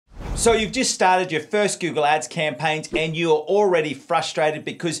So you've just started your first Google Ads campaigns and you're already frustrated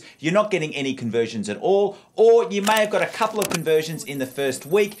because you're not getting any conversions at all, or you may have got a couple of conversions in the first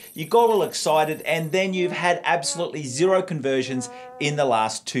week, you got all excited, and then you've had absolutely zero conversions in the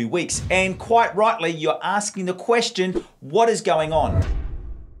last 2 weeks. And quite rightly, you're asking the question, what is going on?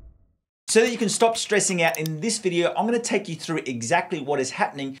 So that you can stop stressing out, in this video, I'm going to take you through exactly what is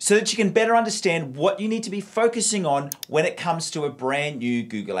happening so that you can better understand what you need to be focusing on when it comes to a brand new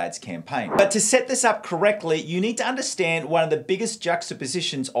Google Ads campaign. But to set this up correctly, you need to understand one of the biggest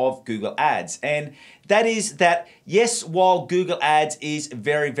juxtapositions of Google Ads. And that is that, yes, while Google Ads is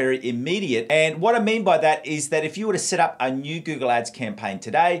very, very immediate, and what I mean by that is that if you were to set up a new Google Ads campaign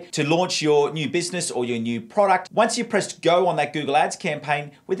today to launch your new business or your new product, once you press go on that Google Ads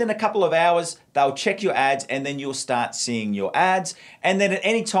campaign, within a couple of hours, they'll check your ads and then you'll start seeing your ads. And then at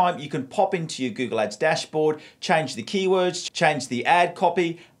any time, you can pop into your Google Ads dashboard, change the keywords, change the ad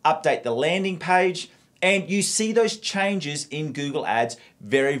copy, update the landing page, and you see those changes in Google Ads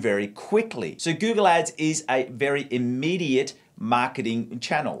very, very quickly. So Google Ads is a very immediate marketing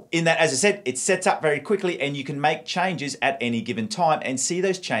channel in that, as I said, it sets up very quickly and you can make changes at any given time and see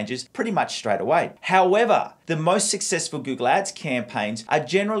those changes pretty much straight away. However, the most successful Google Ads campaigns are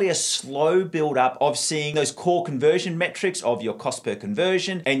generally a slow build up of seeing those core conversion metrics of your cost per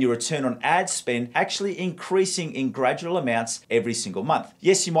conversion and your return on ad spend actually increasing in gradual amounts every single month.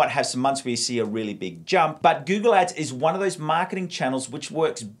 Yes, you might have some months where you see a really big jump, but Google Ads is one of those marketing channels which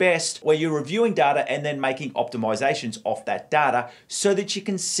works best where you're reviewing data and then making optimizations off that data so that you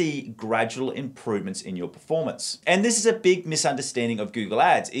can see gradual improvements in your performance. And this is a big misunderstanding of Google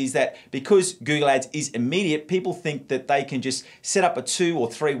Ads, is that because Google Ads is immediate, people think that they can just set up a 2 or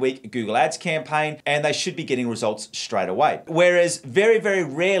 3 week Google Ads campaign and they should be getting results straight away. Whereas very, very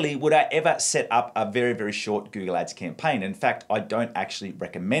rarely would I ever set up a very, very short Google Ads campaign. In fact, I don't actually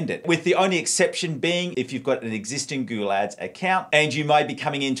recommend it. With the only exception being if you've got an existing Google Ads account and you may be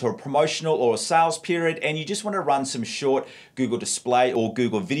coming into a promotional or a sales period and you just want to run some short Google Display or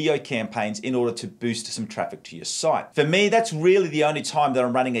Google Video campaigns in order to boost some traffic to your site. For me, that's really the only time that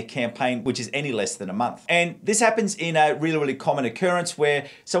I'm running a campaign which is any less than a month. And this happens in a really, really common occurrence where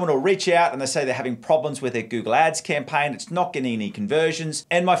someone will reach out and they say they're having problems with their Google Ads campaign, it's not getting any conversions.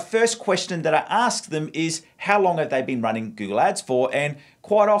 And my first question that I ask them is, how long have they been running Google Ads for? And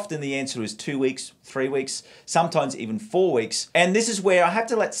quite often the answer is 2 weeks, 3 weeks, sometimes even 4 weeks. And this is where I have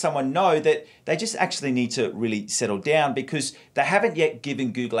to let someone know that they just actually need to really settle down because they haven't yet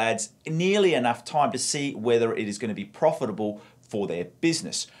given Google Ads nearly enough time to see whether it is going to be profitable for their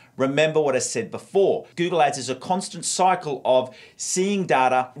business. Remember what I said before, Google Ads is a constant cycle of seeing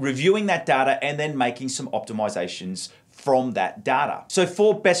data, reviewing that data, and then making some optimizations from that data. So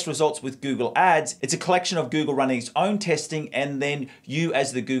for best results with Google Ads, it's a collection of Google running its own testing and then you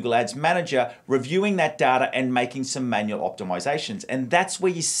as the Google Ads manager reviewing that data and making some manual optimizations. And that's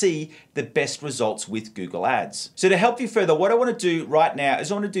where you see the best results with Google Ads. So to help you further, what I want to do right now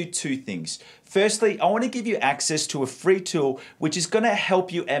is I want to do 2 things. Firstly, I want to give you access to a free tool which is going to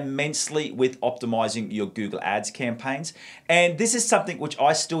help you immensely with optimizing your Google Ads campaigns. And this is something which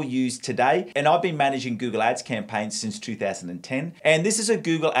I still use today. And I've been managing Google Ads campaigns since 2010. And this is a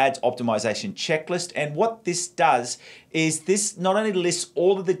Google Ads optimization checklist. And what this does is this not only lists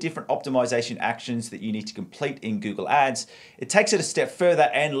all of the different optimization actions that you need to complete in Google Ads, it takes it a step further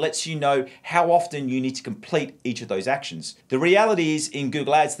and lets you know how often you need to complete each of those actions. The reality is in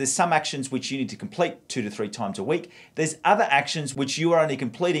Google Ads, there's some actions which you need to complete 2 to 3 times a week. There's other actions which you are only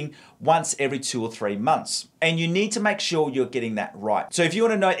completing once every 2 or 3 months. And you need to make sure you're getting that right. So if you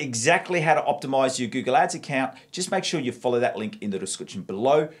want to know exactly how to optimize your Google Ads account, just make sure you follow that link in the description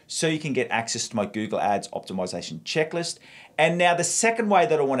below so you can get access to my Google Ads optimization checklist. And now the second way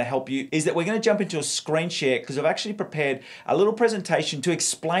that I want to help you is that we're going to jump into a screen share because I've actually prepared a little presentation to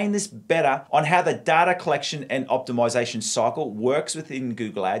explain this better on how the data collection and optimization cycle works within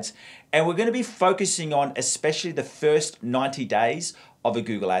Google Ads. And we're going to be focusing on especially the first 90 days of a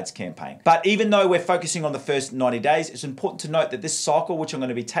Google Ads campaign. But even though we're focusing on the first 90 days, it's important to note that this cycle, which I'm going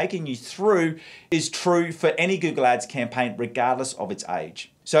to be taking you through, is true for any Google Ads campaign, regardless of its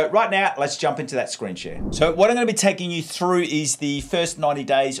age. So right now, let's jump into that screen share. So what I'm going to be taking you through is the first 90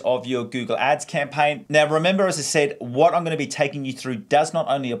 days of your Google Ads campaign. Now remember, as I said, what I'm going to be taking you through does not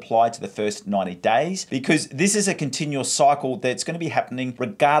only apply to the first 90 days, because this is a continuous cycle that's going to be happening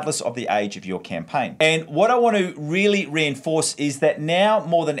regardless of the age of your campaign. And what I want to really reinforce is that now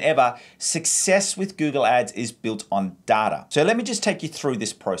more than ever, success with Google Ads is built on data. So let me just take you through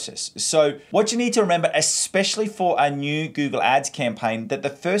this process. So what you need to remember, especially for a new Google Ads campaign, that the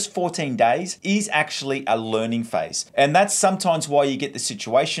first 14 days is actually a learning phase. And that's sometimes why you get the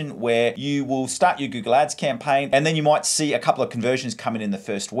situation where you will start your Google Ads campaign and then you might see a couple of conversions coming in the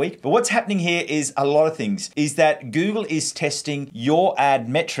first week. But what's happening here is a lot of things, is that Google is testing your ad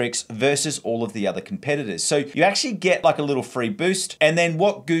metrics versus all of the other competitors. So you actually get like a little free boost. And then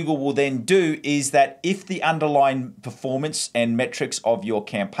what Google will then do is that if the underlying performance and metrics of your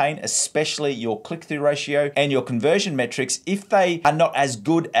campaign, especially your click-through ratio and your conversion metrics, if they are not as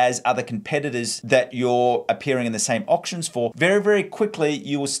good as other competitors that you're appearing in the same auctions for, very, very quickly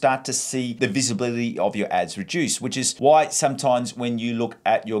you will start to see the visibility of your ads reduce, which is why sometimes when you look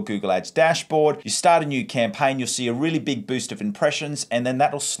at your Google Ads dashboard, you start a new campaign, you'll see a really big boost of impressions, and then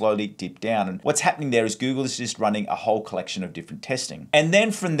that'll slowly dip down. And what's happening there is Google is just running a whole collection of different testing. And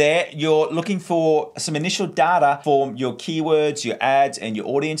then from there, you're looking for some initial data for your keywords, your ads, and your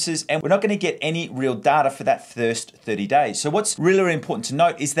audiences, and we're not going to get any real data for that first 30 days. So what's really, really important to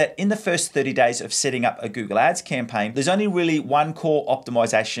note is that in the first 30 days of setting up a Google Ads campaign, there's only really one core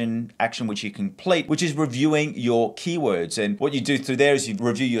optimization action which you complete, which is reviewing your keywords. And what you do through there is you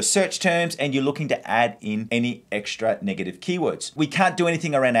review your search terms and you're looking to add in any extra negative keywords. We can't do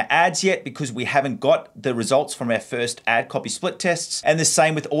anything around our ads yet because we haven't got the results from our first ad copy split tests. And the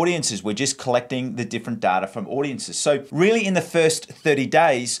same with audiences. We're just collecting the different data from audiences. So really in the first 30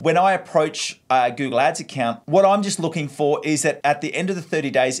 days, when I approach a Google Ads account, what I'm just looking for is that at the end of the 30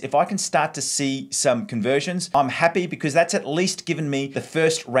 days, if I can start to see some conversions, I'm happy because that's at least given me the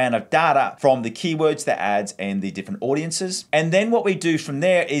first round of data from the keywords, the ads, and the different audiences. And then what we do from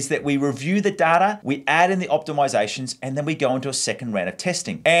there is that we review the data, we add in the optimizations, and then we go into a second round of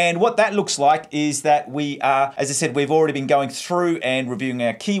testing. And what that looks like is that we are, as I said, we've already been going through and reviewing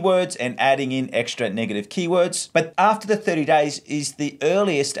our keywords and adding in extra negative keywords. But after the 30 days is the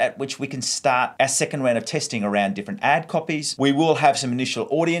earliest at which we can start our second round of testing around different ad copies. We will have some initial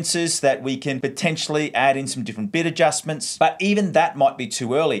audiences that we can potentially add in some different bid adjustments, but even that might be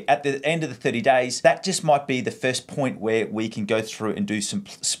too early. At the end of the 30 days, that just might be the first point where we can go through and do some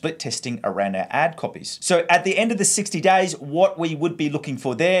split testing around our ad copies. So at the end of the 60 days, what we would be looking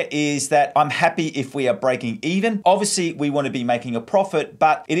for there is that I'm happy if we are breaking even. Obviously, we want to be making a profit,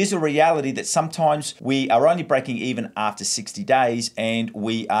 but it is a reality that sometimes we are only breaking even after 60 days and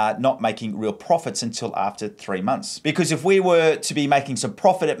we are not making real profits until after 3 months. Because if we were to be making some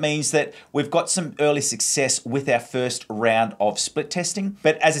profit, it means that we've got some early success with our first round of split testing.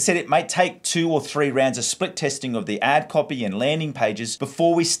 But as I said, it may take 2 or 3 rounds of split testing of the ad copy and landing pages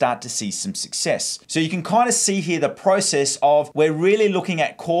before we start to see some success. So you can kind of see here the process of we're really looking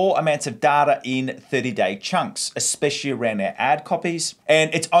at core amounts of data in 30-day chunks, especially around our ad copies.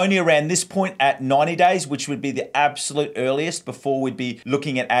 And it's only around this point at 90 days, which would be the absolute earliest before we'd be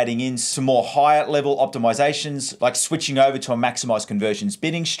looking at adding in some more higher level optimizations, like switching over to a maximize conversions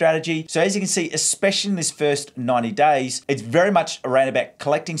bidding strategy. So as you can see, especially in this first 90 days, it's very much around about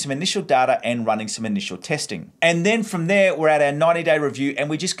collecting some initial data and running some initial testing. And then from there, we're at our 90-day review and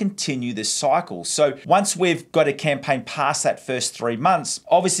we just continue this cycle. So once we've got a campaign past that first 3 months,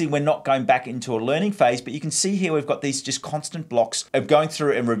 obviously we're not going back into a learning phase, but you can see here we've got these just constant blocks of going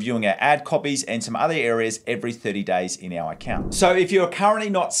through and reviewing our ad copies and some other areas every 30 days in our account. So if you're currently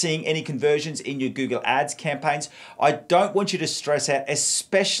not seeing any conversions in your Google Ads campaigns, I don't want you to stress out,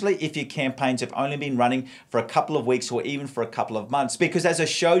 especially if your campaigns have only been running for a couple of weeks or even for a couple of months, because as I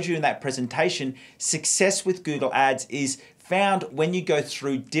showed you in that presentation, success with Google Ads is found when you go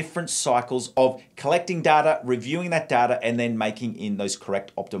through different cycles of collecting data, reviewing that data, and then making in those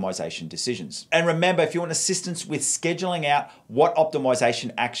correct optimization decisions. And remember, if you want assistance with scheduling out what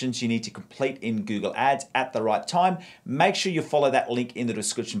optimization actions you need to complete in Google Ads at the right time, make sure you follow that link in the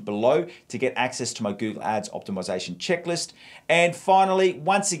description below to get access to my Google Ads optimization checklist. And finally,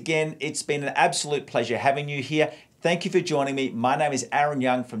 once again, it's been an absolute pleasure having you here. Thank you for joining me. My name is Aaron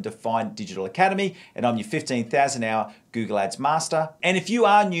Young from Define Digital Academy, and I'm your 15,000 hour Google Ads Master. And if you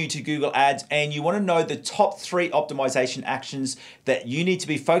are new to Google Ads and you want to know the top 3 optimization actions that you need to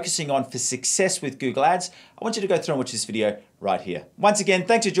be focusing on for success with Google Ads, I want you to go through and watch this video right here. Once again,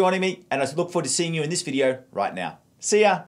 thanks for joining me, and I look forward to seeing you in this video right now. See ya.